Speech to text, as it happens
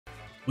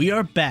We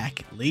are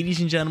back,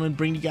 ladies and gentlemen,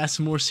 bringing you guys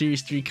some more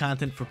Series 3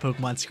 content for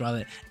Pokemon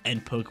Scarlet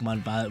and Pokemon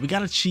Violet. We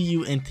got a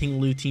Chi-Yu and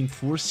Ting-Lu team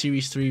for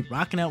Series 3,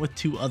 rocking out with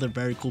two other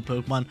very cool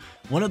Pokemon.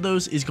 One of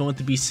those is going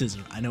to be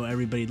Scizor. I know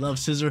everybody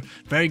loves Scizor,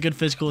 very good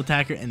physical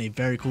attacker and a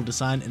very cool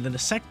design. And then the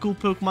second cool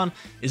Pokemon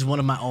is one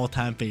of my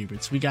all-time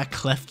favorites. We got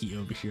Klefki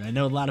over here. I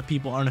know a lot of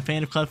people aren't a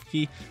fan of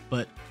Klefki,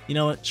 but you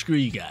know what? Screw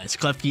you guys.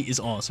 Klefki is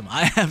awesome.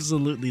 I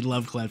absolutely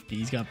love Klefki.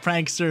 He's got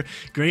Prankster,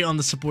 great on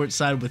the support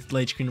side with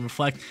Light Screen and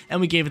Reflect,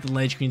 and we gave it the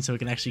Light Screen so it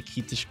can actually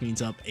keep the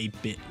screens up a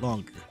bit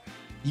longer.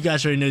 You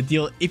guys already know the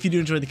deal. If you do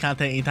enjoy the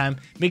content anytime,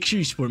 make sure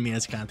you support me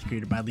as a content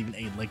creator by leaving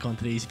a like on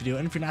today's video.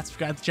 And if you're not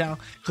subscribed to the channel,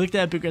 click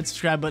that big red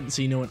subscribe button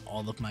so you know when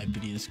all of my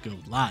videos go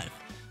live.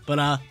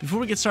 But before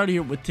we get started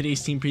here with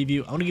today's team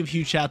preview, I want to give a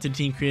huge shout out to the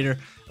team creator,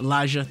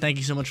 Elijah. Thank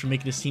you so much for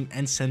making this team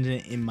and sending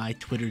it in my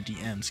Twitter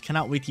DMs.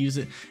 Cannot wait to use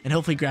it and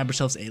hopefully grab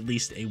ourselves at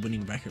least a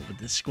winning record with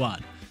this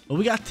squad. But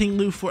we got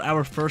Ting-Lu for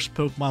our first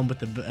Pokemon with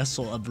the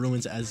Vessel of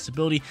Ruins as its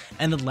ability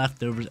and the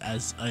Leftovers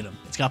as its item.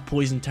 It's got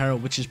Poison Terror,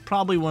 which is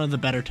probably one of the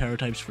better Terror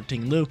types for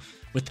Ting-Lu,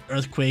 with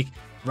Earthquake,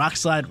 Rock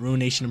Slide,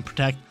 Ruination, and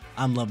Protect.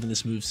 I'm loving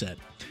this moveset.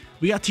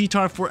 We got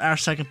T-Tar for our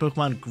second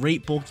Pokemon,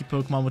 great bulky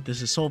Pokemon with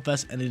this Assault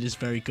Vest, and it is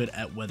very good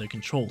at weather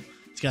control.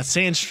 It's got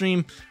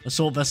Sandstream,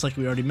 Assault Vest like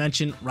we already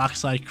mentioned, Rock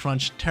Slide,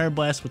 Crunch, Terra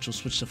Blast, which will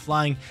switch to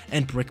Flying,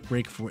 and Brick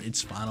Break for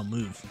its final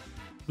move.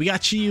 We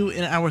got Chi-Yu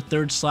in our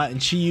third slot, and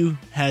Chi-Yu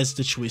has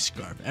the Choice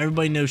Scarf.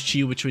 Everybody knows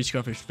Chi-Yu with Choice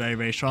Scarf is very,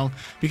 very strong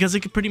because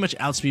it can pretty much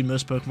outspeed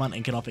most Pokemon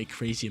and get off a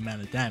crazy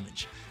amount of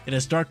damage. It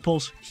has Dark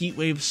Pulse, Heat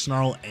Wave,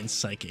 Snarl, and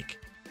Psychic.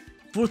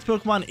 Fourth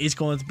Pokemon is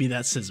going to be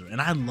that Scizor,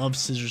 and I love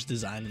Scizor's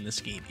design in this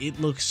game.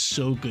 It looks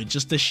so good.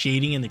 Just the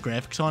shading and the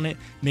graphics on it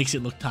makes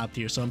it look top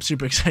tier, so I'm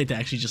super excited to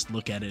actually just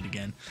look at it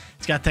again.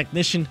 It's got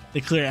Technician, the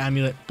Clear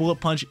Amulet,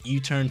 Bullet Punch,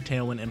 U-Turn,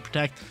 Tailwind, and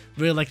Protect.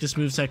 Really like this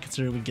moveset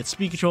considering we can get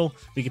Speed Control,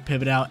 we can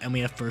Pivot Out, and we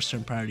have first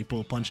turn priority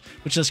Bullet Punch,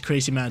 which does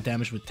crazy amount of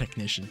damage with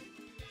Technician.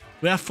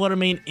 We have Flutter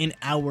Mane in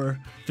our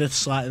fifth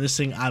slot, and this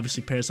thing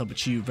obviously pairs up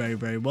with Chi-Yu very,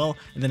 very well,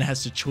 and then it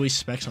has the Choice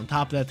Specs on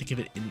top of that to give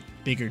it a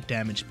bigger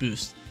damage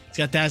boost. It's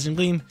got Dazzling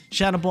Gleam,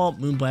 Shadow Ball,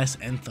 Moonblast,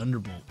 and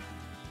Thunderbolt.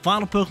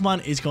 Final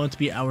Pokemon is going to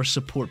be our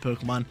support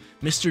Pokemon,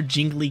 Mr.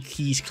 Jingly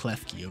Keys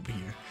Klefki over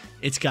here.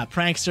 It's got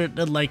Prankster,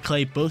 the Light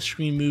Clay, both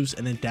screen moves,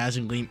 and then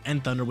Dazzling Gleam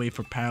and Thunder Wave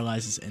for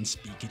paralyzes and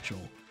speed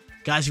control.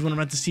 Guys, if you want to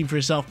rent this team for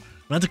yourself,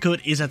 rental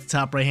code is at the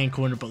top right hand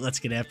corner, but let's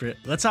get after it.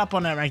 Let's hop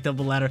on that ranked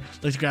level ladder.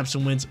 Let's grab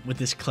some wins with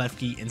this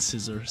Klefki and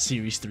Scizor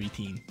Series 3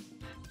 team.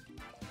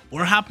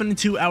 We're hopping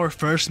into our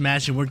first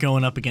match, and we're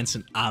going up against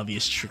an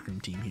obvious Trick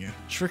Room team here.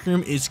 Trick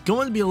Room is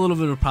going to be a little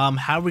bit of a problem.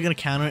 How are we going to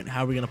counter it?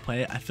 How are we going to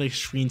play it? I feel like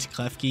Screens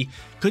Klefki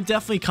could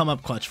definitely come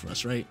up clutch for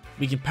us, right?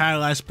 We can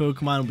paralyze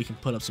Pokemon. We can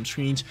put up some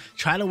screens,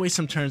 try to waste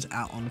some turns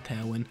out on the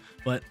Tailwind,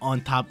 but on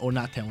top, or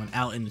not Tailwind,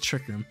 out in the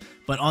Trick Room.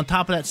 But on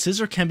top of that,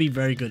 Scizor can be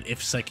very good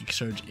if Psychic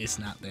Surge is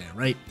not there,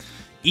 right?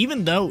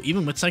 Even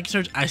with Psychic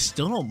Surge, I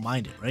still don't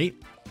mind it, right?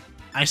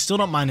 I still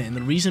don't mind it, and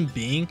the reason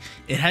being,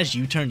 it has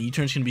U-Turn.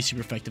 U-Turn's going to be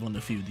super effective on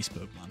a few of these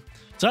Pokemon.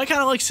 So I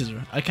kind of like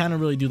Scizor. I kind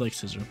of really do like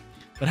Scizor.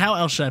 But how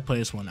else should I play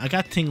this one? I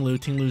got Ting-Lu.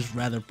 Ting-Lu's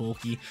rather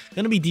bulky.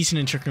 Going to be decent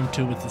in Trick Room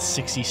too with the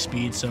 60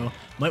 speed, so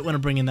might want to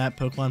bring in that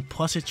Pokemon.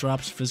 Plus it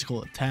drops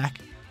physical attack.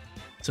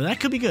 So that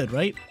could be good,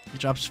 right? It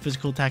drops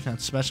physical attack, not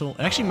special.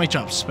 It actually might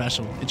drop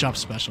special. It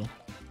drops special.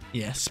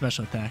 Yeah,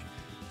 special attack.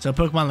 So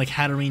Pokemon like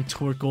Hatterene,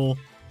 Torkoal,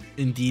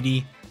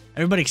 Indeedee.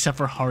 Everybody except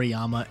for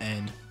Hariyama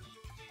and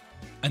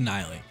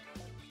Annihilate.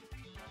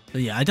 So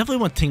yeah, I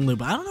definitely want Ting-Lu,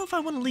 but I don't know if I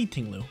want to lead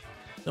Ting-Lu. Do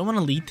I want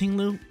to lead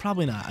Ting-Lu?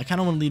 Probably not. I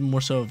kind of want to lead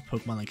more so of a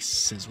Pokemon like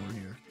Scizor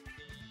here.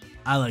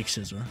 I like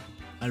Scizor.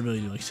 I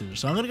really do like Scizor.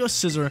 So I'm going to go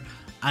Scizor.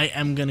 I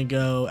am going to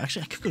go...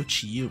 Actually, I could go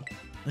Chi-Yu.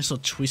 Nice little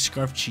Choice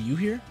Scarf Chi-Yu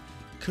here.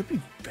 Could be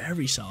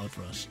very solid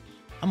for us.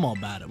 I'm all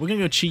about it. We're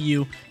going to go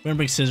Chi-Yu. We're going to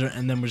bring Scizor,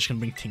 and then we're just going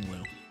to bring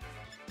Ting-Lu.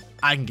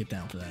 I can get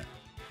down for that.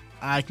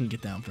 I can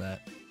get down for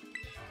that.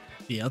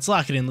 Yeah, let's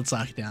lock it in. Let's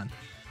lock it down.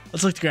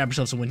 Let's look to grab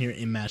ourselves a win here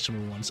in match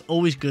number 1. It's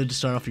always good to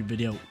start off your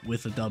video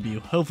with a W.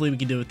 Hopefully we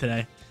can do it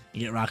today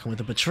and get rocking with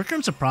it. But Trick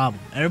Room's a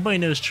problem. Everybody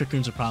knows Trick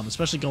Room's a problem,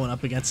 especially going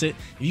up against it.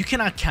 If you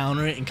cannot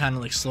counter it and kind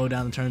of like slow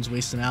down the turns,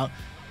 waste them out,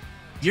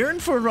 you're in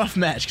for a rough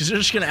match because they're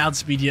just going to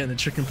outspeed you and the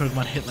Trick Room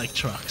Pokemon hit like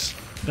trucks.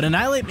 But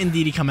Annihilate and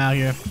Indeedee come out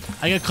here.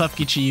 I got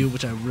Klefki Chi-Yu,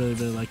 which I really,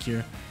 really like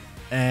here.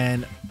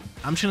 And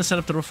I'm just going to set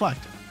up the Reflect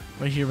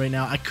right here, right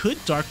now. I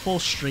could Dark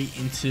Pulse straight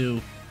into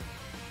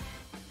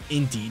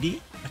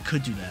Indeedee. I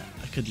could do that.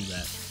 I could do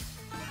that.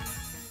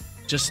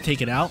 Just to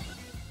take it out.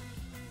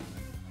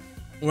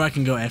 Or I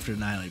can go after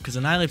Annihilate, because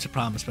Annihilate's a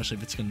problem, especially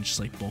if it's going to just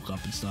like bulk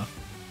up and stuff.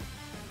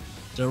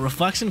 So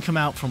Reflection come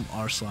out from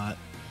our slot.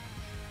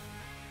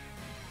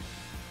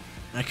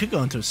 I could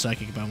go into a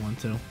Psychic if I want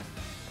to.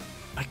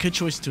 I could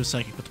choice to a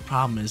Psychic, but the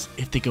problem is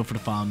if they go for the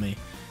Follow Me,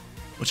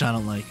 which I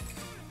don't like.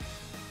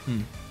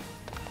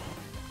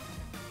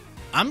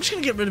 I'm just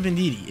going to get rid of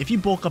Indeedee. If you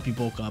bulk up, you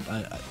bulk up.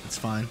 It's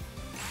fine.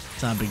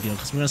 It's not a big deal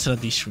because we're going to set up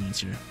these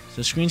screens here. So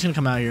the screen's going to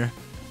come out here.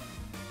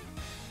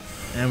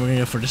 And we're going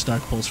to go for this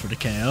Dark Pulse for the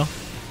KO.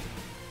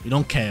 We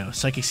don't KO.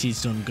 Psychic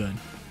Seed's doing good.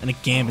 And a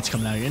Gambit's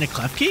coming out here. And a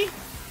Klefki?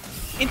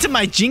 Into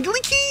my Jingly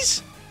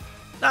Keys?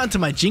 Not into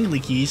my Jingly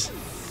Keys.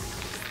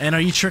 And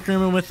are you Trick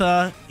Rooming with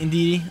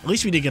Indeedee? At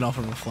least we did get off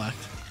a Reflect.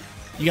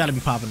 You gotta be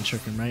popping a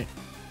Trick Room, right?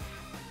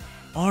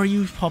 Are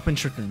you popping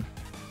Trick Room?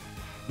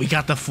 We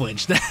got the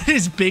flinch. That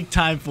is big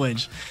time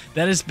flinch.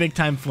 That is big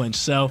time flinch.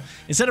 So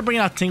instead of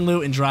bringing out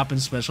Tinglu and dropping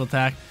special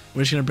attack,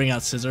 we're just going to bring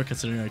out Scissor,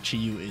 considering our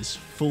Chi-Yu is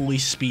fully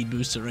speed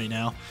boosted right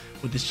now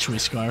with this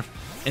Choice Scarf.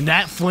 And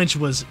that flinch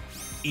was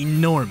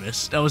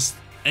enormous. That was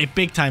a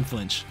big time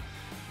flinch.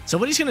 So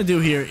what he's going to do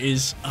here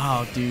is,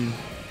 oh dude,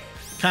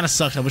 kind of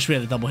sucks. I wish we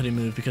had a double hitting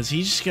move because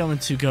he's just going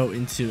to go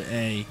into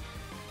a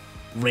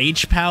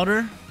Rage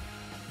Powder.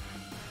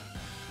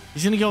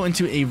 He's going to go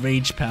into a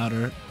Rage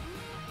Powder.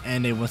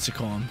 And a, what's it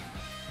called?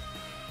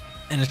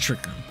 And a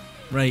Trick Room,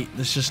 right?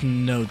 There's just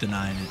no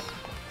denying it.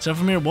 So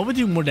from here, what would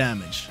do more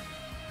damage?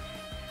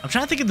 I'm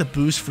trying to think of the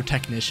boost for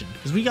Technician.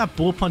 Because we got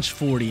Bullet Punch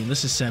 40 and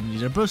this is 70.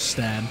 They're both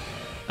stab.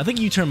 I think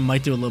U-Turn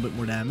might do a little bit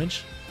more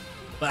damage.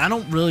 But I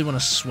don't really want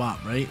to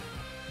swap, right?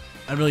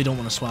 I really don't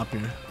want to swap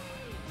here.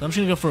 So I'm just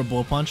going to go for a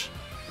Bullet Punch.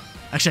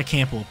 Actually, I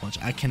can't Bullet Punch.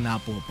 I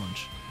cannot Bullet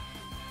Punch.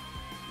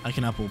 I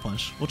cannot Bullet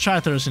Punch. We'll try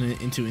to throw this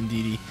into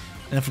Indeedee.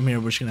 And then from here,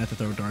 we're just going to have to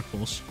throw Dark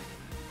Pulse.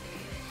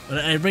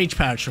 But a Rage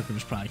Power Trick Room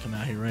is probably coming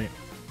out here, right?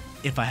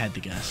 If I had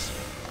to guess.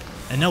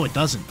 And no, it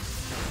doesn't.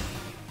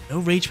 No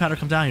Rage Powder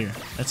comes out here.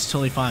 That's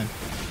totally fine.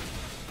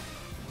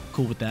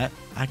 Cool with that.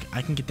 I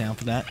can get down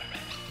for that.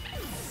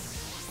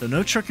 So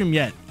no Trick Room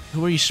yet.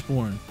 Who are you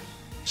Sporing?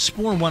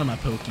 Sporing one of my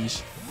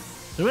Pokies.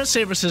 They're going to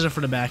save our Scissor for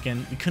the back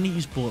end. We couldn't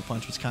use Bullet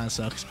Punch, which kind of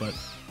sucks. But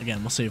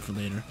again, we'll save it for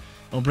later. And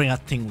we'll bring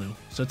out Tinglu.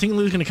 So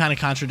Tinglu is going to kind of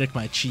contradict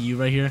my Chi-Yu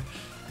right here.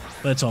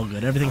 But it's all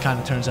good. Everything kind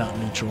of turns out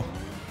neutral.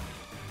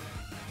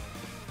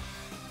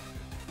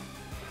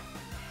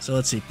 So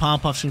let's see,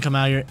 Palm Puffs can come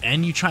out here,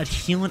 and you tried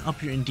healing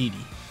up your Indeedee.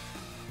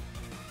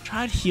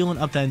 Tried healing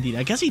up that Indeedee.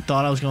 I guess he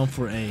thought I was going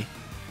for a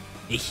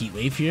Heat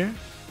Wave here.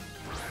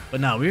 But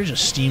no, we were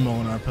just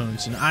steamrolling our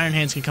opponents. And Iron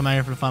Hands can come out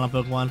here for the final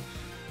Pokemon.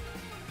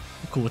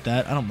 I'm cool with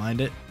that. I don't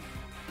mind it.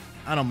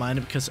 I don't mind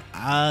it because,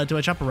 do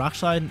I drop a Rock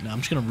Slide? No, I'm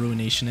just going to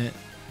Ruination it.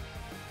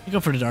 I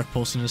go for the Dark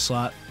Pulse in this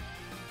slot.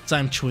 So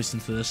I'm choice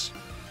into this.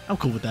 I'm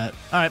cool with that.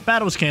 Alright,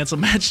 battle was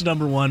canceled. Match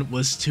number 1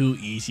 was too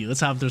easy. Let's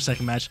hop into our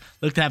second match.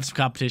 Look to have some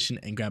competition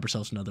and grab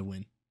ourselves another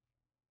win.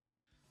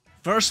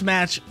 First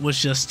match was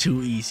just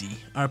too easy.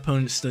 Our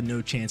opponent stood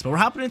no chance. But we're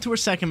hopping into our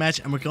second match,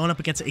 and we're going up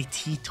against a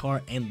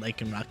T-Tar and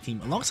Lycanroc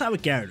team alongside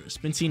with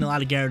Gyarados. Been seeing a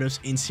lot of Gyarados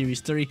in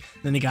Series 3.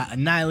 Then they got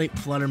Annihilate,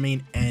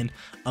 Fluttermane, and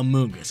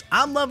Amoonguss.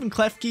 I'm loving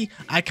Klefki.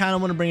 I kind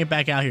of want to bring it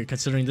back out here,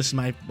 considering this is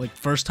my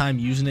first time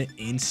using it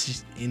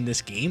in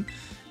this game.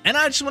 And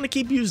I just want to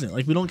keep using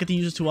it. We don't get to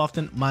use it too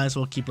often. Might as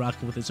well keep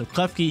rocking with it. So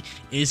Klefki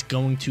is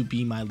going to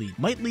be my lead.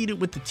 Might lead it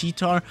with the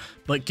T-Tar,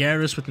 but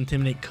Gyarados with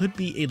Intimidate could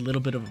be a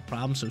little bit of a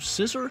problem. So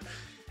Scissor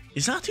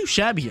is not too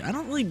shabby here. I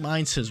don't really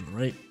mind Scissor,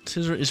 right?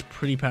 Scissor is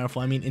pretty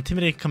powerful. I mean,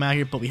 Intimidate can come out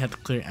here, but we have to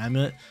clear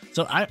Amulet.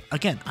 So I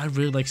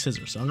really like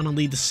Scissor. So I'm going to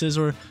lead the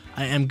Scissor.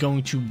 I am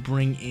going to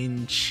bring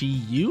in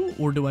Chi-Yu,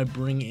 or do I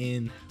bring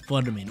in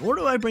Fluttermane? Or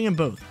do I bring in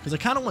both? Because I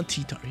kind of want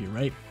T-Tar here,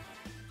 right?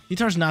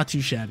 T-Tar's not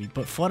too shabby,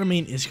 but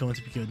Fluttermane is going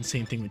to be good, and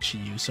same thing with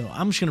Chi-Yu. So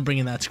I'm just going to bring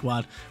in that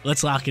squad.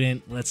 Let's lock it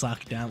in. Let's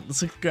lock it down.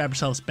 Let's grab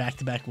ourselves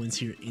back-to-back wins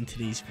here in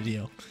today's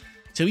video.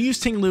 So we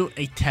used Tinglu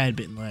a tad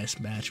bit in the last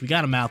match. We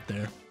got him out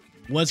there.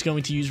 Was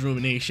going to use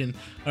Ruination.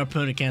 Our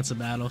opponent canceled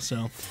battle,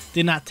 so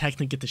did not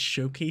technically get to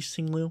showcase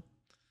Tinglu,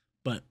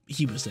 but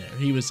he was there.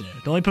 He was there.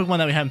 The only Pokemon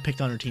that we haven't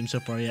picked on our team so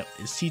far yet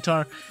is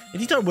T-Tar.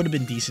 And T-Tar would have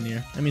been decent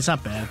here. I mean, it's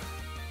not bad.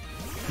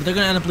 But they're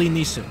going to end up leading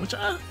these two, which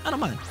I don't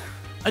mind.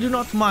 I do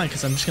not mind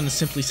because I'm just going to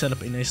simply set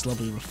up a nice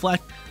lovely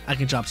Reflect. I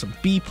can drop some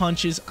B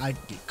punches. I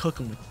can get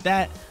cooking with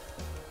that.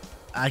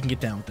 I can get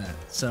down with that.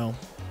 So,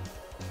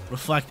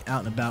 Reflect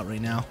out and about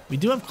right now. We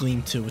do have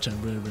Gleam too, which I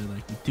really, really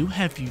like. We do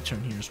have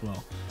U-Turn here as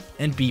well.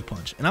 And B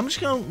Punch. And I'm just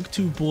going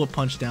to Bullet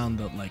Punch down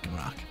the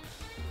Lycanroc.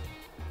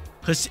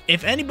 Because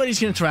if anybody's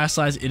going to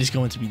Terrasilize, it is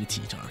going to be the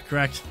T-Tar,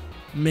 correct?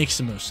 Makes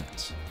the most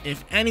sense.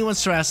 If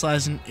anyone's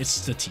Terrasilizing,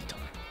 it's the T-Tar.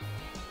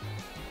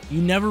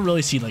 You never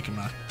really see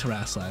Lycanroc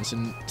Terrasilize,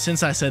 and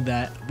since I said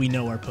that, we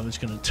know our opponent's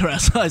going to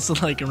Terrasilize the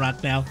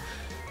Lycanroc now.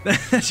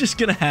 That's just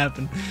going to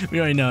happen. We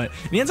already know it.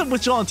 And he ends up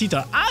withdrawing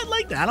T-Tar. I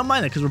like that. I don't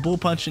mind that because we're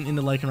Bullet Punching in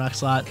the Lycanroc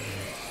slot.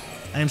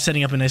 I am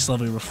setting up a nice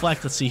lovely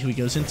Reflect. Let's see who he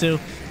goes into.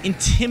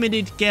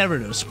 Intimidated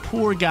Gyarados.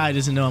 Poor guy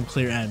doesn't know I'm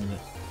Clear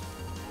Amulet.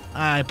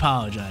 I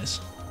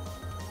apologize.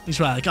 He's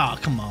probably like, oh,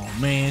 come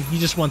on, man. He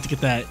just wanted to get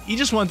that. He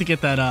just wanted to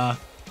get that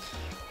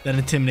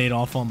Intimidate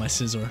off on my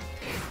Scizor.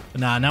 But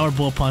nah, now we're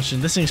Bullet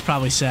Punching. This thing's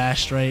probably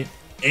sashed, right?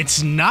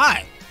 It's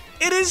not.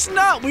 It is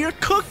not. We are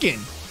cooking.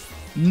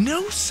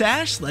 No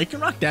sash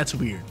Lycanroc? That's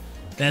weird.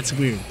 That's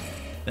weird.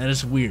 That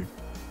is weird.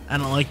 I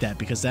don't like that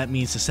because that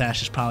means the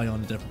sash is probably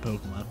on a different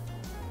Pokemon.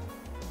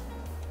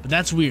 But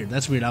that's weird.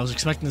 That's weird. I was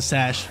expecting the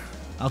sash.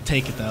 I'll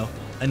take it though.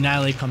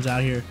 Annihilate comes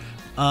out here.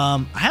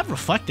 I have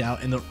Reflect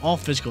out and they're all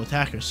physical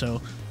attackers.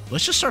 So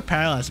let's just start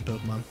paralyzing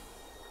Pokemon.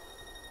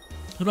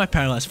 Who do I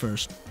paralyze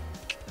first?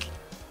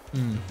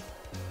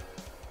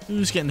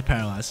 Who's getting the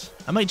paralyze?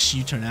 I might just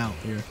U-turn out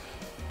here.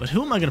 But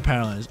who am I going to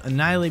paralyze?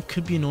 Annihilate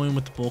could be annoying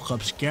with the bulk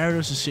ups.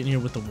 Gyarados is sitting here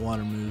with the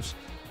water moves.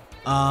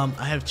 I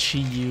have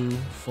Chi-Yu,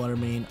 Flutter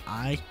Mane.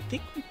 I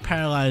think we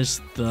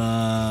paralyze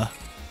the...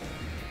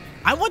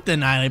 I want the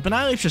Annihilate, but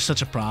Annihilate's just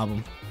such a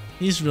problem.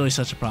 He's really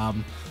such a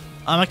problem.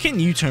 I can't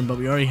U-turn, but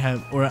we already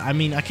have... Or, I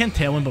mean, I can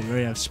Tailwind, but we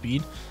already have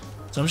speed.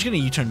 So I'm just going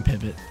to U-turn and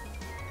pivot.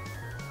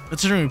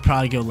 Considering we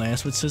probably go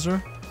last with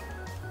Scizor,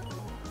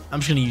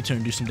 I'm just going to U-turn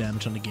and do some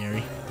damage on the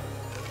Gary.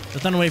 The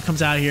Thunder Wave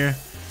comes out here,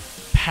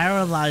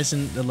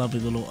 paralyzing the lovely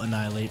little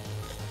Annihilate,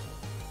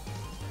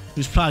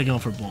 who's probably going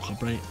for a bulk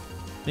up, right?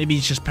 Maybe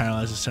he's just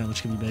paralyzed this turn,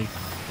 which can be big.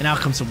 And out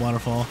comes the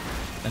Waterfall.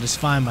 That is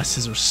fine. My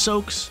Scizor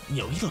soaks.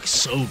 Yo, he looks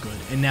so good.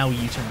 And now we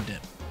U-turn and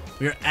dip.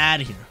 We're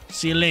out of here.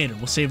 See you later.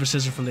 We'll save our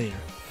Scizor for later.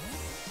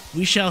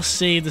 We shall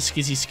save the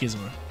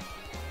Scizor.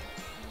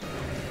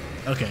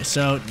 Okay,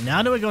 so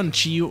now do I go into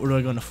Chi-Yu or do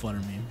I go into Flutter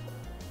Mane?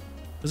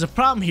 Because the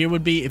problem here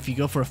would be if you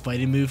go for a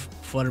fighting move,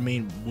 Flutter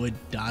Mane would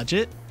dodge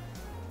it.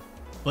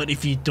 But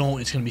if you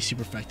don't, it's going to be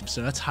super effective.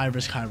 So that's high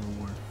risk, high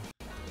reward.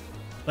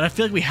 But I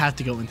feel like we have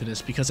to go into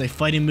this because a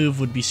fighting move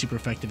would be super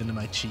effective into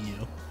my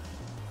Chi-Yu.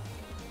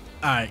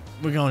 Alright,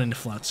 we're going into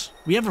Flutz.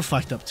 We have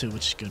Reflect Up too,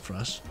 which is good for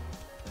us.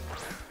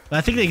 But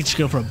I think they can just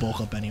go for a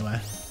bulk up anyway.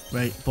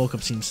 Right? Bulk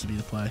up seems to be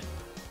the play.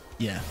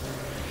 Yeah.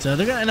 So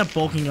they're going to end up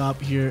bulking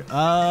up here.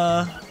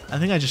 I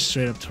think I just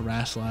straight up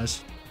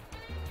Terrasilize.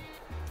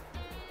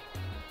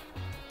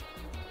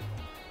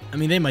 I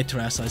mean, they might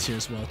Terrasilize here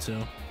as well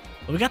too.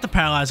 But we got the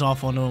Paralyze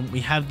off on them.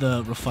 We have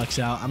the Reflex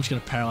out. I'm just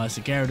going to Paralyze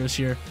the Gyarados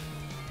here.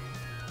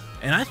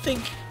 And I think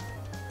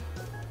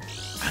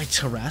I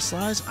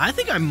Terrasilize. I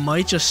think I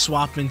might just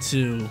swap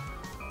into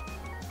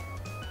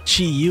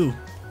Chi-Yu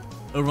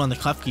over on the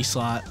Klefki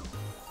slot.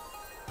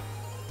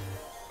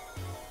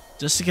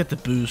 Just to get the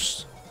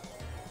boost.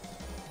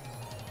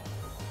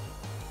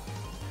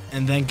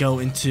 And then go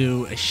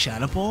into a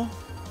Shadow Ball.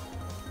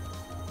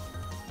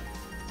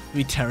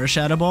 We Terra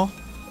Shadow Ball.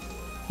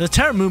 The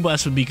Terra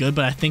Moonblast would be good,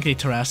 but I think they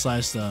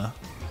Terrasilize the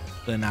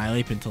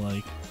Annihilate into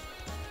like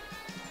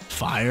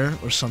Fire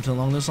or something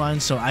along those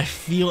lines. So I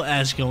feel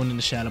as going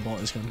into Shadow Ball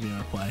is going to be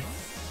our play.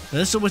 Now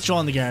this is a withdraw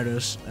on the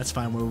Gyarados. That's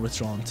fine. We're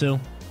withdrawing too.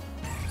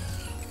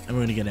 And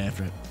we're going to get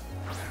after it.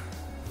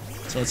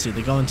 So let's see.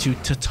 They go into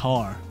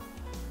Tatar.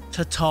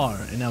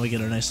 And now we get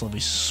our nice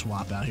lovely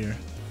swap out here.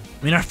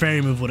 I mean, our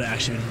Fairy move would have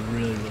actually been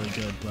really, really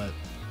good, but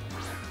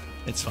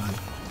it's fine.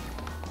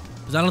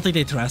 Because I don't think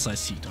they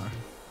Terrasilize T-Tar.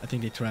 I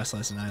think they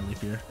Terrasilize Annihilate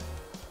here.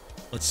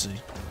 Let's see.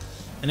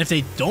 And if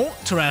they don't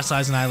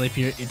Terrasilize Annihilate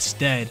here, it's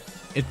dead.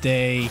 If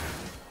they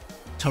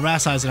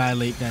Terrasilize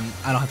Annihilate, then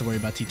I don't have to worry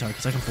about T-Tar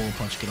because I can Bullet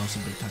Punch, get on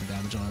some big time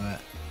damage on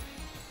that.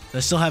 But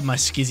I still have my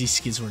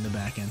Scizor in the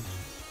back end.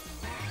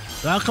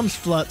 So out comes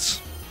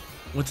Flutz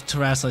with the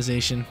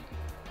Terrasilization.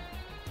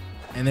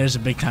 And there's a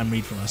big time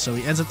read from us. So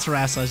he ends up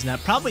Terrasilizing that,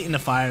 probably into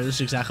Fire. This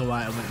is exactly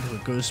why I went into a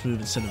Ghost move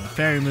instead of a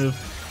Fairy move.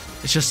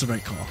 It's just the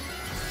right call.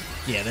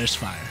 Yeah, there's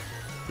Fire.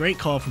 Great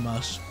call from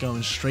us,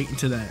 going straight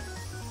into that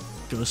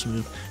Ghost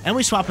move. And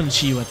we swap into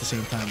Chi-Yu at the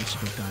same time, which is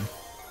big time.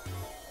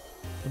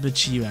 A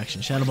bit Chi-Yu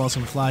action. Shadow Ball's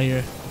gonna fly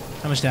here.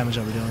 How much damage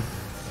are we doing?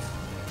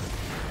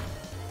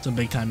 Some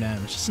big time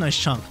damage. It's a nice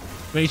chunk.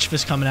 Rage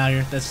Fist coming out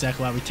here. That's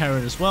exactly why we Terra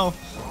it as well.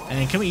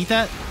 And can we eat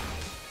that?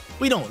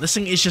 We don't. This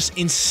thing is just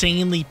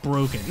insanely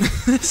broken.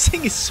 This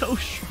thing is so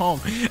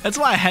strong. That's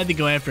why I had to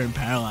go after it and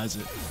paralyze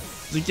it.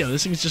 It's like, yo,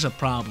 this thing is just a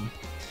problem.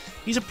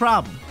 He's a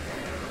problem.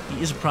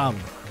 He is a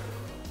problem.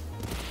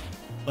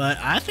 But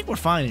I think we're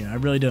fine here. I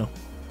really do.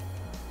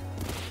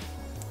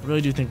 I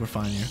really do think we're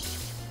fine here.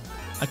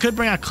 I could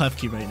bring out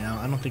Klefki right now.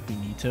 I don't think we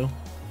need to.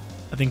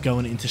 I think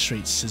going into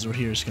straight Scizor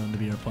here is going to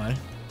be our play.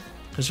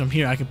 Because from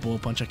here, I can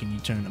Bullet Punch, I can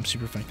U-turn. I'm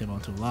super effective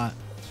onto a lot.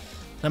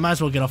 So I might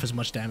as well get off as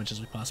much damage as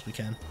we possibly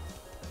can.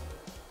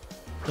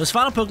 So his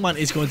final Pokemon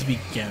is going to be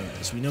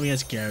Gyarados. We know he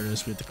has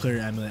Gyarados. We have to clear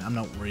Amulet. I'm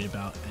not worried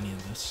about any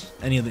of this.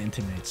 Any of the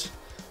Intimidates.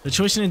 The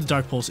choice into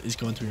Dark Pulse is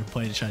going to be a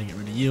play to try to get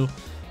rid of you.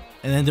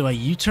 And then do I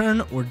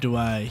U-turn or do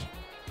I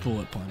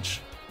Bullet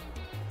Punch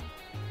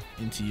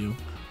into you?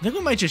 I think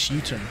we might just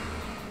U-turn.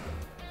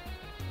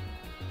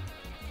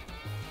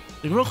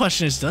 The real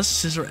question is, does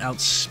Scizor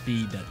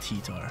outspeed that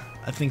T-Tar?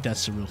 I think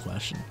that's the real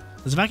question.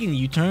 Because if I can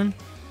U-turn...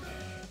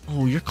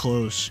 Oh, you're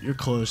close. You're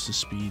close to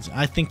speeds.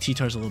 I think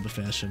T-Tar's a little bit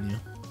faster than you.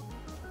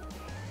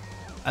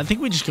 I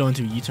think we just go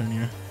into a U-turn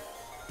here.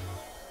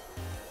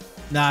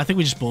 Nah, I think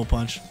we just Bullet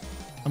Punch.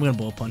 I'm going to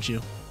Bullet Punch you.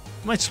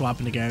 I might swap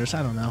into Gyarados.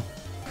 I don't know.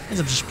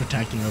 Ends up just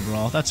protecting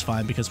overall. That's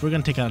fine because we're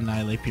going to take out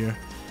Annihilate here.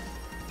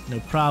 No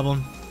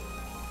problem.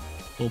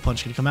 Bullet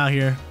Punch going to come out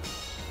here.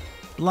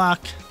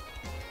 Block.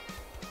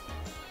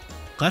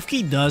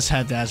 Klefki does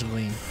have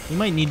Dazzling. We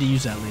might need to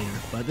use that later,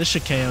 but this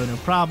should KO, no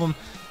problem.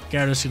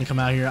 Gyarados is going to come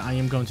out here. I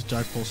am going to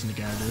Dark Pulse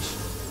into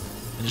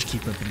Gyarados. And just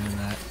keep ripping into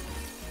that.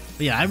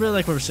 But yeah, I really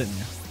like where we're sitting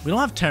here. We don't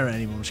have Terra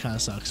anymore, which kind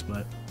of sucks,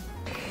 but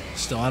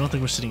still, I don't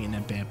think we're sitting in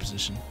that bad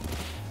position.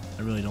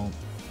 I really don't.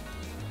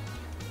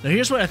 Now,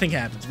 here's what I think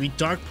happens. We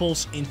Dark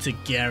Pulse into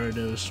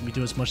Gyarados. We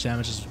do as much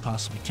damage as we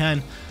possibly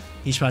can.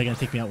 He's probably going to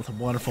take me out with a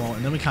waterfall,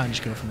 and then we kind of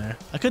just go from there.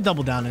 I could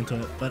double down into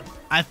it, but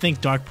I think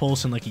Dark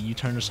Pulse and like a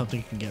U-turn or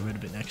something can get rid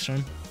of it next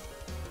turn.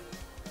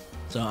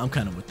 So I'm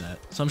kind of with that.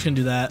 So I'm just going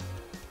to do that,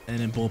 and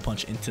then Bullet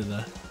Punch into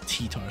the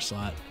T-Tar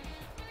slot.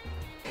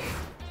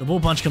 The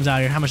Bullet Punch comes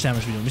out here. How much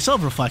damage are we doing? We still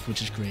have Reflect,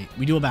 which is great.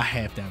 We do about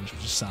half damage,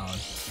 which is solid.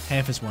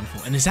 Half is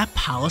wonderful. And is that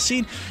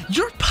Palisade?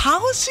 Your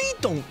Palisade?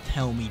 Don't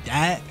tell me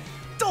that.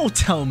 Don't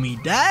tell me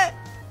that.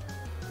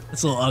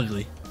 That's a little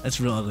ugly.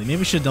 That's real ugly. Maybe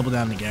we should double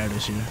down the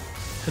Gyarados here.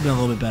 Could have been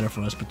a little bit better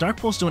for us. But Dark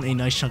Pulse doing a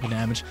nice chunk of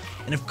damage.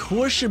 And of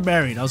course you're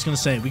buried. I was going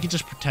to say, we could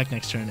just protect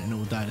next turn and it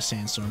will die to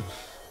Sandstorm.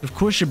 But of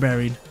course you're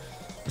buried.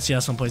 Let's see how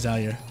this one plays out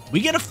here.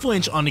 We get a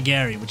flinch on the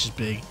Gary, which is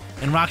big.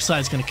 And Rock Slide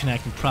is going to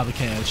connect and probably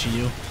KO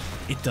Chiyu.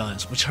 It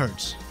does, which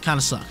hurts. Kind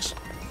of sucks.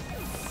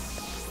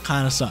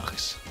 Kind of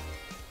sucks.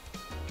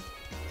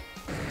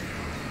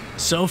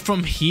 So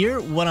from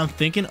here, what I'm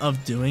thinking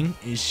of doing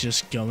is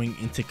just going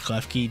into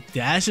Klefki,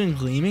 Dazzling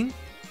Gleaming,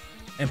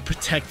 and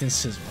protecting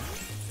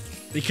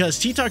Sizzler. Because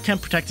T-Tar can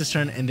protect this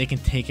turn, and they can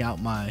take out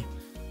my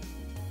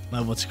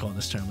what's it called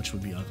this turn, which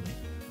would be ugly.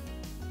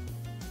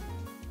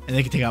 And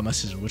they can take out my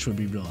Scissor, which would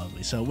be real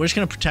ugly. So we're just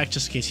going to protect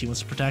just in case he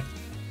wants to protect.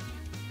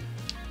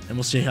 And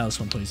we'll see how this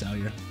one plays out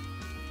here.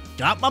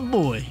 Got my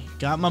boy.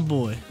 Got my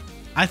boy.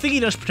 I think he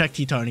does protect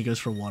T-Tar and he goes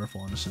for a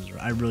Waterfall on the Scissor.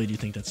 I really do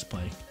think that's the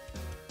play.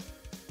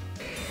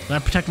 But I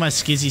protect my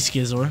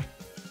Skizzor.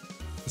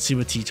 Let's see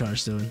what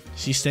T-Tar's doing.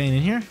 Is he staying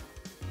in here?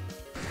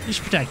 He's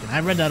protecting.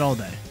 I read that all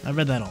day. I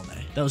read that all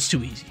day. That was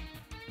too easy.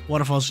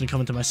 Waterfall's going to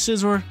come into my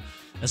Scissor.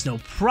 That's no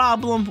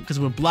problem because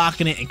we're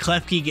blocking it. And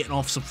Klefki getting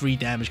off some free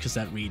damage because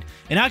that read.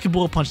 And now I can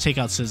Bullet Punch, take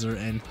out Scissor,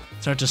 and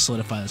start to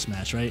solidify this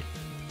match, right?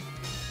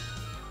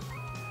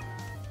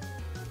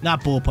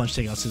 Not Bullet Punch,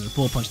 take out Scissor.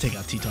 Bullet Punch, take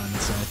out T-Tar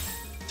itself.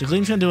 So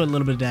Gleam's going to do a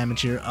little bit of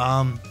damage here. Do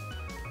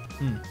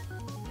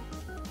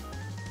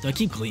I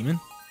keep Gleaming?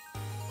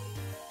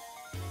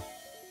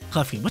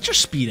 Klefki, what's your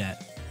speed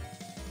at?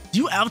 Do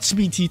you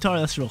outspeed T-Tar?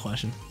 That's the real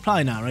question.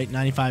 Probably not, right?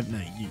 95?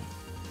 No,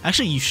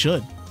 actually, you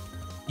should.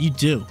 You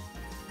do.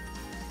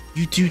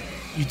 You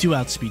do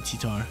outspeed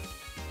T-Tar.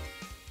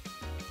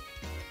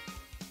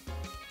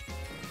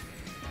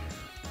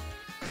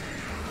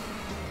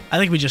 I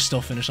think we just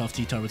still finish off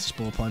T-Tar with this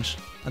Bullet Punch.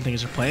 I think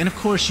it's a play. And of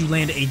course, you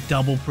land a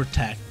double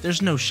protect.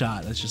 There's no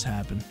shot. That's just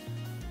happened.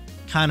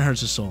 Kind of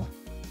hurts his soul.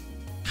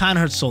 Kind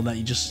of hurts soul that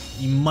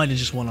you might have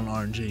just won on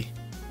RNG.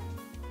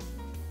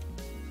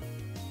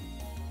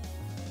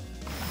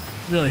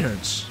 Really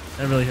hurts.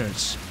 That really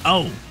hurts.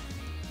 Oh,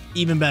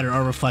 even better.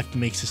 Our Reflect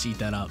makes us eat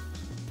that up.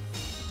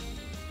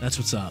 That's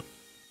what's up.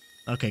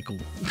 Okay, cool.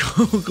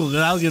 Cool.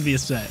 That was going to be a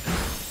set.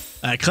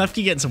 Alright,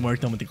 Klefki getting some work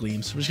done with the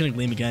Gleams. We're just going to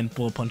Gleam again.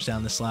 Bullet Punch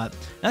down the slot.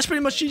 That's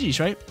pretty much GG's,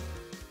 right?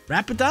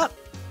 Wrap it up.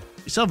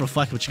 You still have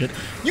Reflect, which is good.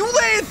 You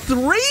land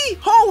 3?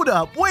 Hold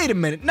up. Wait a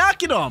minute.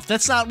 Knock it off.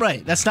 That's not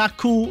right. That's not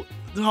cool.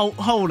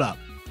 Hold up.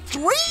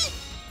 3?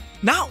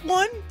 Not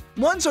 1?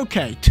 1's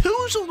okay.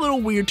 2's a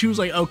little weird. 2's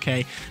like,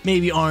 okay,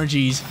 maybe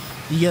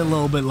RNGs. You get a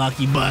little bit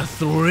lucky, but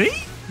 3?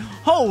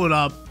 Hold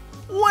up.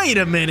 Wait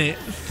a minute.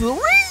 3?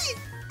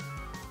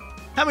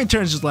 How many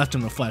turns is left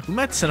in Reflect? We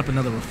might have to set up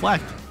another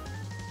Reflect.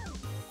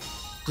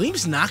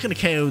 Gleam's not going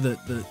to KO the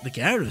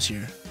Gyarados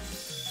here.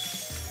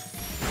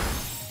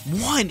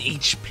 1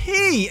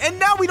 HP! And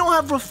now we don't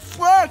have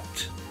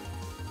Reflect!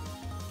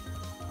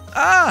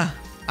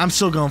 I'm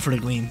still going for the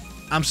Gleam.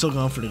 I'm still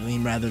going for the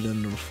Gleam rather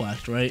than the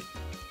Reflect, right?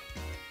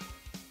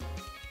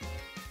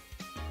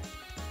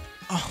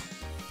 Oh,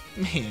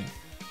 man.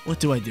 What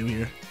do I do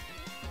here?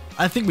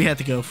 I think we have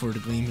to go for the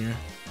Gleam here.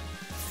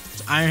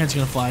 So Ironhead's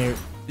going to fly here.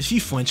 If you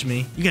flinch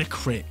me, you get a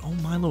crit. Oh,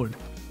 my lord.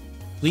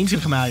 Gleam's going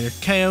to come out here.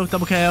 KO,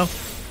 double KO.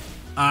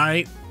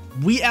 Alright.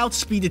 We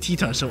outspeed the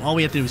T-Tar, so all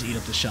we have to do is eat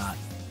up the shot.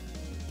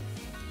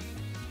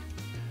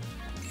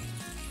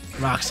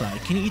 Rock Slide.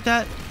 Can you eat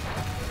that?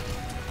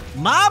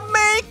 My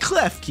man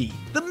Klefki.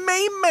 The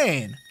main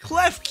man.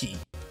 Klefki.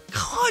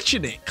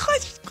 Clutching it.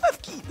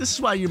 Klefki. This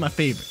is why you're my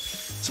favorite.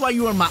 This is why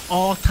you are my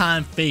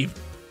all-time favorite.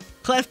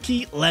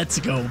 Klefki, let's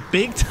go.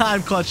 Big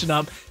time clutching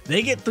up.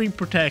 They get 3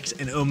 protects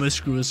and almost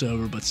screw us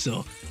over, but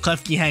still.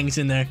 Klefki hangs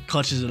in there,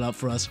 clutches it up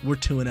for us. We're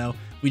 2-0.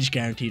 We just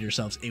guaranteed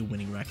ourselves a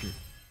winning record.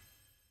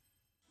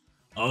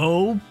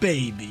 Oh,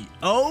 baby.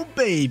 Oh,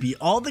 baby.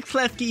 All the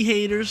Klefki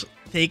haters,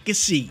 take a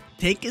seat.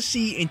 Take a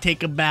seat and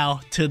take a bow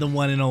to the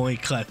one and only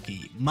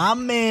Klefki. My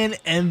man,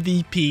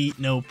 MVP,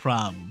 no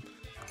problem.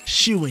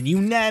 Shooing,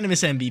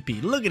 unanimous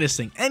MVP. Look at this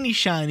thing. Any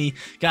shiny,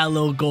 got a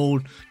little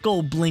gold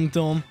bling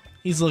to him.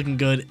 He's looking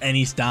good, and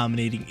he's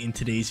dominating in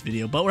today's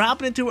video. But we're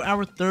hopping into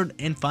our third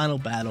and final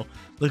battle,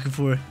 looking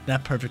for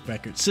that perfect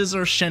record.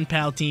 Scissor,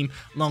 Shenpao team,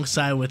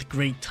 alongside with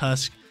Great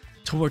Tusk,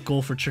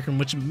 Torkoal for Trick Room,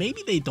 which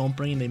maybe they don't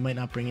bring in. They might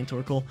not bring in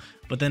Torkoal,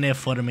 but then they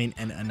have Fluttermane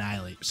and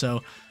Annihilate.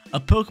 So a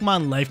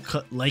Pokemon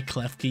like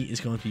Klefki is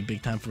going to be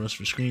big time for us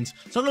for screens.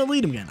 So I'm going to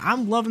lead him again.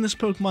 I'm loving this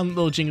Pokemon,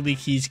 little Jingly.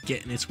 He's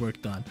getting its work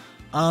done.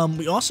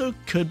 We also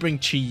could bring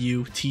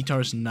Chiyu.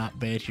 T-Tar's not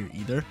bad here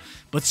either.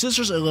 But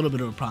Scissor's a little bit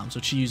of a problem, so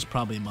Chiyu's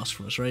probably a must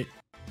for us, right?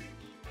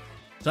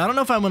 So I don't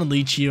know if I want to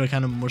lead Chi-Yu. I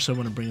kind of more so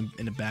want to bring him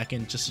in the back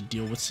end just to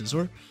deal with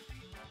Scizor.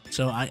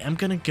 So I am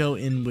going to go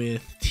in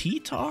with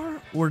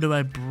T-Tar, or do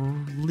I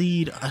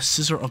lead a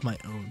Scizor of my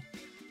own?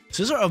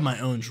 Scizor of my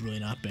own is really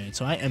not bad,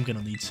 so I am going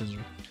to lead Scizor.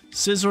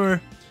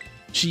 Scizor,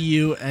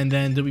 Chi-Yu, and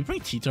then do we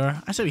bring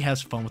T-Tar? I say we have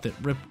some fun with it.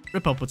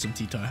 Rip up with some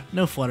T-Tar.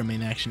 No Flutter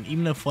Mane action,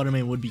 even though Flutter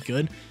Mane would be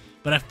good.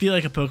 But I feel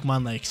like a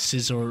Pokemon like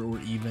Scizor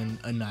or even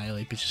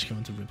Annihilate is just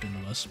going to rip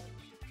into us.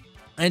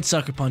 And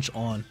Sucker Punch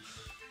on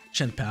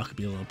Shenpao could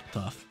be a little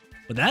tough.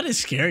 But that is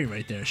scary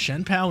right there.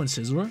 Shenpao and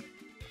Scizor.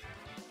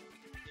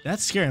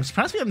 That's scary. I'm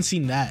surprised we haven't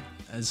seen that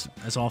as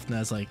often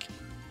as like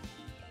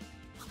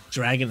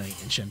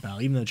Dragonite and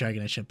Shenpao. Even though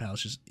Dragonite and Shenpao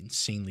is just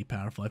insanely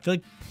powerful. I feel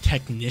like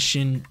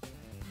Technician,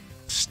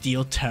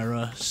 Steel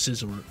Terra,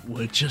 Scizor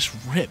would just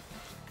rip.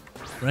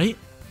 Right?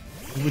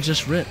 It would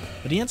just rip.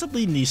 But he ends up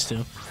leading these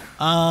two.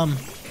 The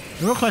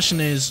real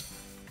question is,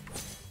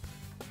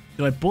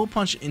 do I Bullet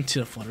Punch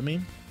into Flutter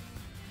Mane?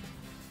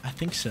 I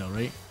think so,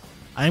 right?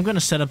 I am going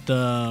to set up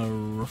the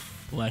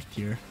Reflect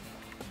here.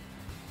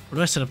 Where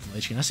do I set up the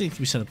Light Screen? I think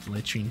we set up the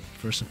Light Screen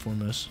first and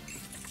foremost.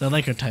 So I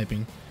like her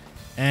typing.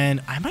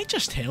 And I might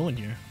just Tailwind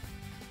here.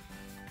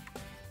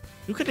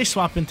 Who could they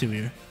swap into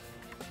here?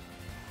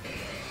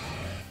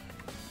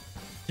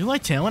 Do I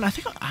Tailwind? I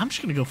think I'm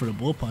just going to go for the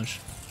Bullet Punch.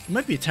 It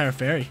might be a Terra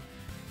Fairy.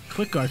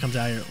 Quick Guard comes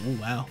out here.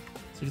 Oh, wow.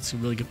 I think it's a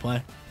really good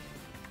play.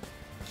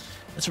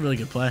 That's a really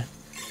good play.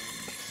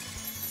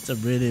 It's a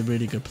really,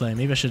 really good play.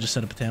 Maybe I should just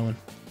set up a Tailwind.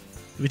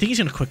 Do we think he's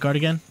going to Quick Guard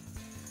again?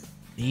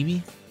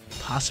 Maybe.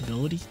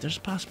 Possibility? There's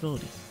a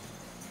possibility.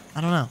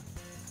 I don't know.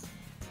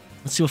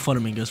 Let's see what Flutter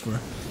Mane goes for.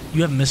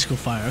 You have Mystical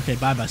Fire. Okay,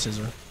 bye-bye,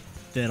 Scizor.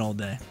 Dead all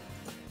day.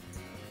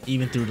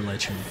 Even through the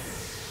Light Screen.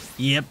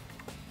 Yep.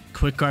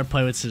 Quick Guard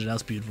play with Scizor. That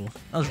was beautiful.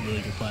 That was a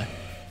really good play.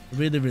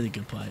 Really, really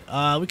good play.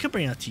 We could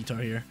bring out T-Tar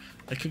here.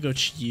 I could go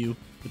Chi-Yu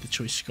with the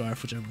Choice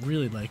Scarf, which I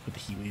really like with the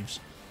Heat Waves.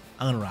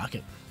 I'm going to rock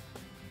it.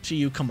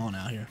 Chi-Yu, come on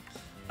out here.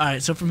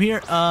 Alright, so from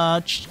here,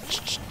 what do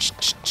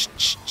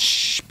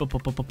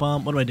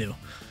I do?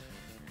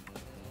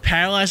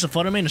 Paralyze the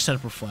Flutter Mane or set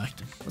up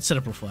Reflect? Let's set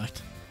up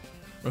Reflect.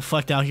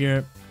 Reflect out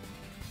here.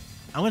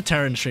 I'm going to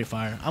Terra into Straight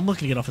Fire. I'm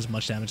looking to get off as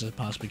much damage as I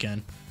possibly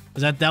can.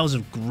 Because that was a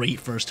great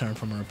first turn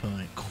from our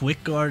opponent.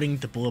 Quick guarding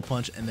the Bullet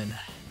Punch and then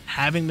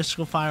having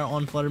Mystical Fire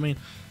on Flutter Mane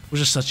was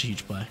just such a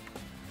huge play.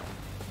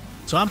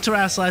 So I'm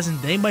Terrassalizing.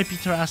 They might be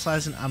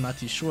Terrassalizing. I'm not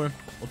too sure.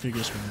 We'll figure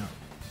this one out.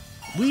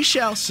 We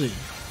shall see.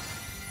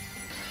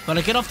 But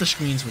I get off the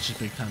screens, which is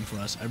big time for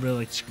us. I really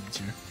like the screens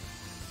here.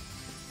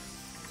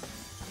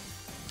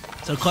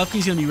 So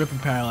Klefki's going to be ripping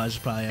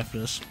Paralyzers probably after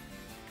this.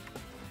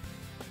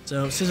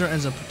 So Scizor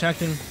ends up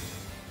protecting.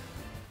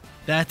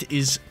 That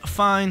is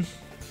fine.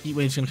 Heat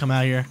Wave's going to come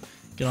out here.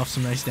 Get off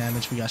some nice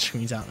damage. We got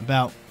screens out and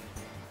about.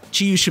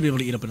 Chi-Yu should be able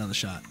to eat up another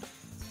shot.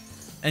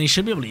 And he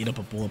should be able to eat up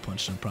a Bullet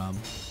Punch, no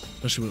problem.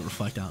 Especially with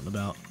Reflect out and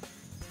about.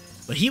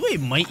 But Heat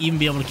Wave might even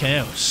be able to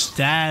KO.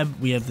 Stab.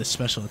 We have the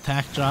special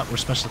attack drop or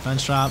special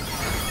defense drop.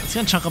 It's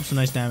going to chunk up some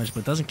nice damage,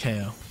 but it doesn't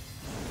KO.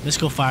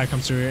 Mystical Fire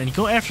comes through here. And you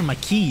go after my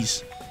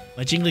keys.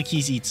 My Jingly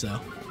Keys eats,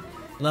 though.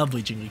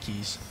 Lovely Jingly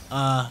Keys.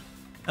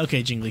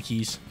 Okay, Jingly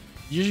Keys.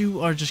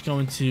 You are just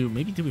going to...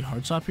 Maybe do we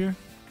hard swap here?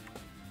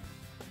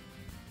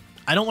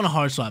 I don't want to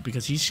hard swap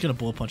because he's just going to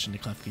Bullet Punch into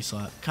Klefki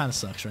slot. Kind of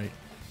sucks, right?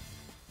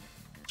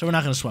 So we're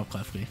not going to swap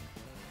Klefki.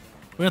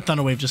 We're going to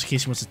Thunder Wave just in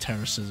case he wants to Terra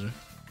Scizor.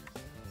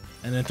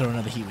 And then throw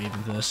another Heat Wave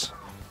into this.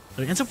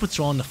 So he ends up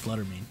withdrawing the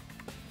Flutter Mane.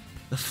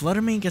 The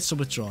Flutter Mane gets to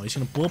withdraw. He's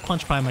going to Bullet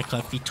Punch probably my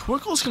Klefki.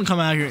 Torkoal's going to come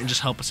out here and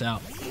just help us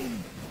out.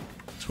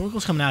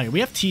 Torkoal's coming out here. We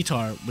have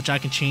T-Tar, which I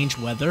can change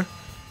weather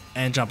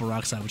and drop a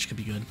Rock Slide, which could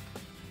be good.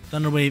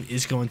 Thunder Wave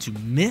is going to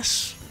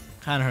miss.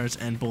 Kind of hurts.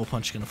 And Bullet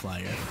Punch is going to fly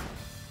here.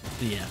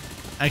 But yeah.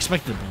 I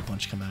expected the Bullet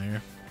Punch to come out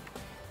here.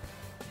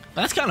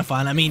 But that's kind of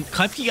fun. I mean,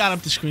 Klefki got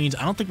up the screens.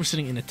 I don't think we're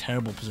sitting in a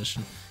terrible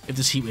position if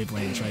this Heat Wave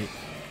lands, right?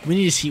 We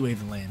need this Heat Wave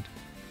to land.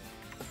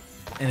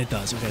 And it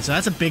does. Okay, so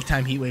that's a big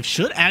time Heat Wave.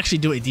 Should actually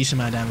do a decent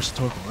amount of damage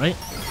to Torkoal, right?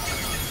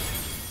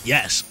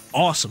 Yes.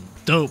 Awesome.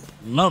 Dope.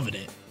 Loving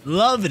it.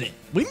 Loving it.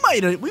 We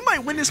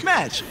might win this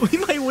match. We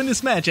might win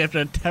this match after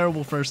a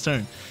terrible first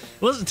turn.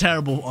 It wasn't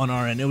terrible on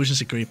our end. It was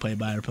just a great play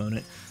by our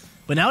opponent.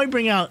 But now we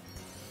bring out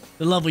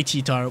the lovely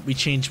T-Tar. We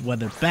change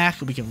weather back.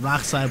 We can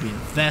Rock Slide. We have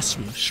vests.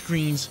 We have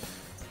screens.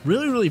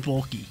 Really, really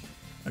bulky,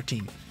 our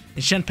team.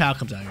 And Shenpao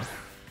comes out here.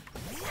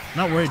 I'm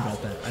not worried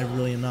about that. I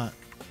really am not.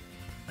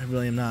 I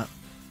really am not.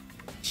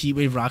 Heat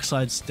Wave Rock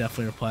Slide's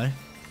definitely a play.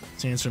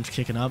 Sandstorm's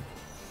kicking up.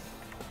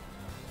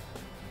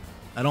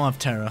 I don't have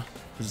Terra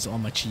because it's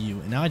on my Chi-Yu.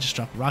 And now I just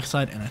drop a Rock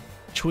Slide and a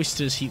choice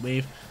to this Heat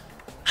Wave.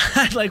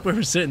 I like where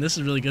we're sitting. This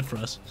is really good for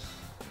us.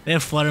 They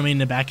have Flutter Mane in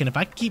the back end. If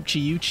I keep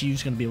Chi-Yu,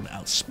 Chi-Yu's going to be able to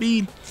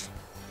outspeed.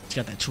 He's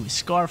got that Choice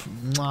Scarf,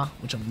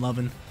 which I'm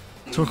loving.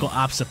 Torkoal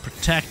opposite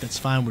Protect. That's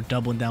fine. We're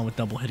doubling down with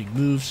double hitting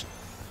moves.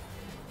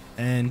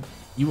 And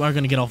you are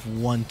going to get off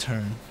one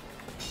turn.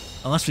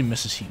 Unless we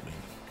miss this Heat Wave.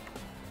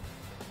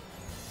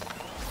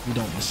 We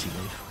don't miss Heat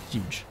Wave.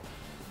 Huge.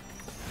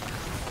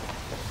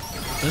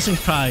 This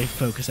thing's probably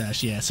Focus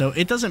Ash, yeah. So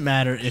it doesn't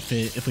matter if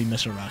we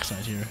miss a Rock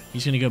Slide here.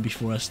 He's going to go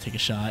before us, take a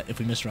shot. If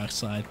we miss Rock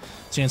Slide,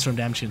 Sandstorm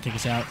damage is going to take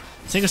us out.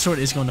 Sega Sword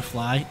is going to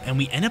fly, and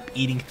we end up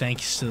eating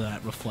thanks to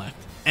that Reflect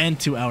and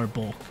to our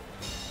bulk.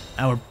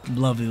 Our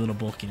lovely little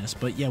bulkiness.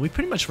 But yeah, we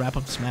pretty much wrap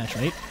up this match,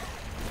 right?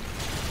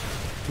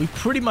 We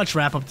pretty much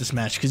wrap up this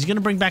match because he's going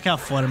to bring back out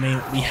Flutter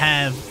Mane. We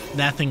have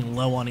that thing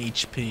low on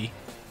HP.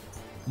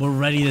 We're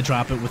ready to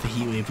drop it with a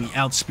Heat Wave. We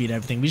outspeed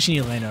everything. We just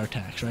need to land our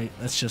attacks, right?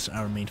 That's just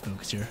our main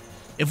focus here.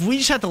 If we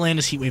just have to land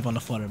this Heat Wave on the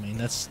Flutter Mane,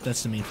 that's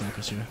the main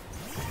focus here.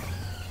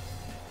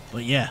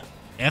 But yeah,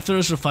 after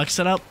those Reflects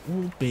set up,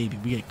 oh baby,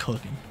 we get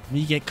cooking.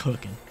 We get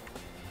cooking.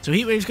 So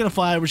Heat Wave's going to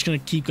fly. We're just going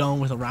to keep going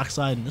with a Rock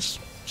Slide, and this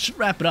should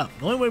wrap it up.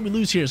 The only way we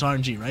lose here is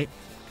RNG, right?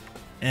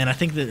 And I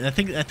think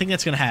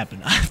that's gonna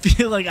happen. I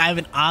feel like I have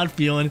an odd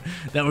feeling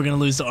that we're gonna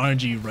lose the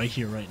RNG right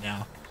here, right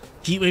now.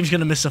 Heat Wave's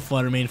gonna miss a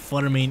Flutter Mane.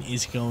 Flutter Mane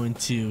is going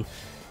to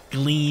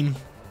Gleam.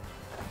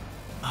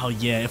 Oh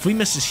yeah, if we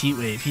miss this Heat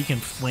Wave, he can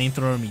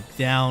Flamethrower me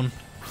down.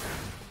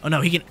 Oh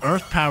no, he can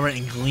Earth Power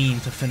and Gleam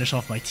to finish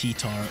off my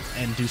T-Tar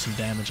and do some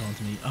damage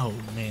onto me. Oh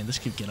man, this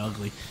could get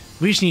ugly.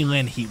 We just need to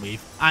land Heat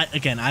Wave.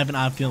 Again, I have an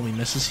odd feeling we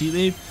miss this Heat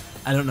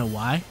Wave. I don't know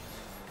why.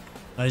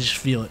 I just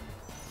feel it.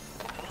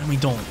 And we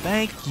don't.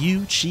 Thank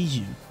you,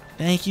 Chi-Yu.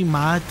 Thank you,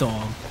 my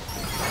dog.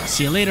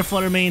 See you later,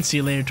 Flutter Mane. See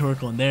you later,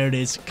 Torkoal. And there it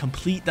is.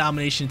 Complete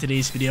domination in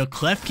today's video.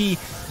 Klefki,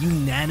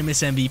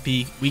 unanimous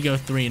MVP. We go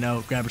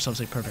 3-0. Grab ourselves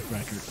a perfect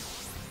record.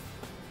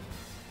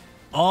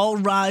 All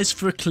rise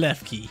for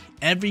Klefki.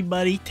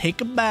 Everybody,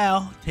 take a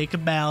bow. Take a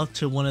bow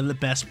to one of the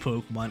best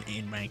Pokemon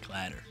in Rank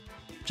Ladder.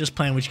 Just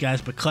playing with you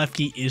guys, but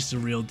Klefki is the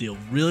real deal.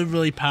 Really,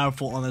 really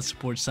powerful on the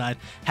support side.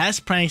 Has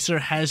Prankster,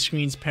 has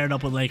screens paired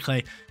up with Lake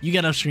Clay. You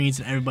get up screens,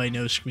 and everybody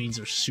knows screens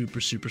are super,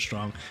 super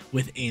strong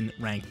within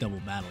ranked double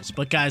battles.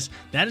 But guys,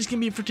 that is going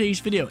to be it for today's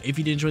video. If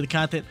you did enjoy the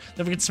content,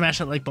 don't forget to smash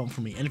that like button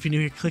for me. And if you're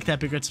new here, click that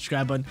big red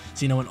subscribe button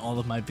so you know when all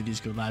of my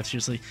videos go live.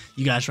 Seriously,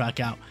 you guys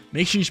rock out.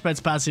 Make sure you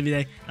spread positivity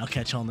today, and I'll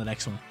catch you on the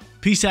next one.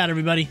 Peace out,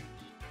 everybody.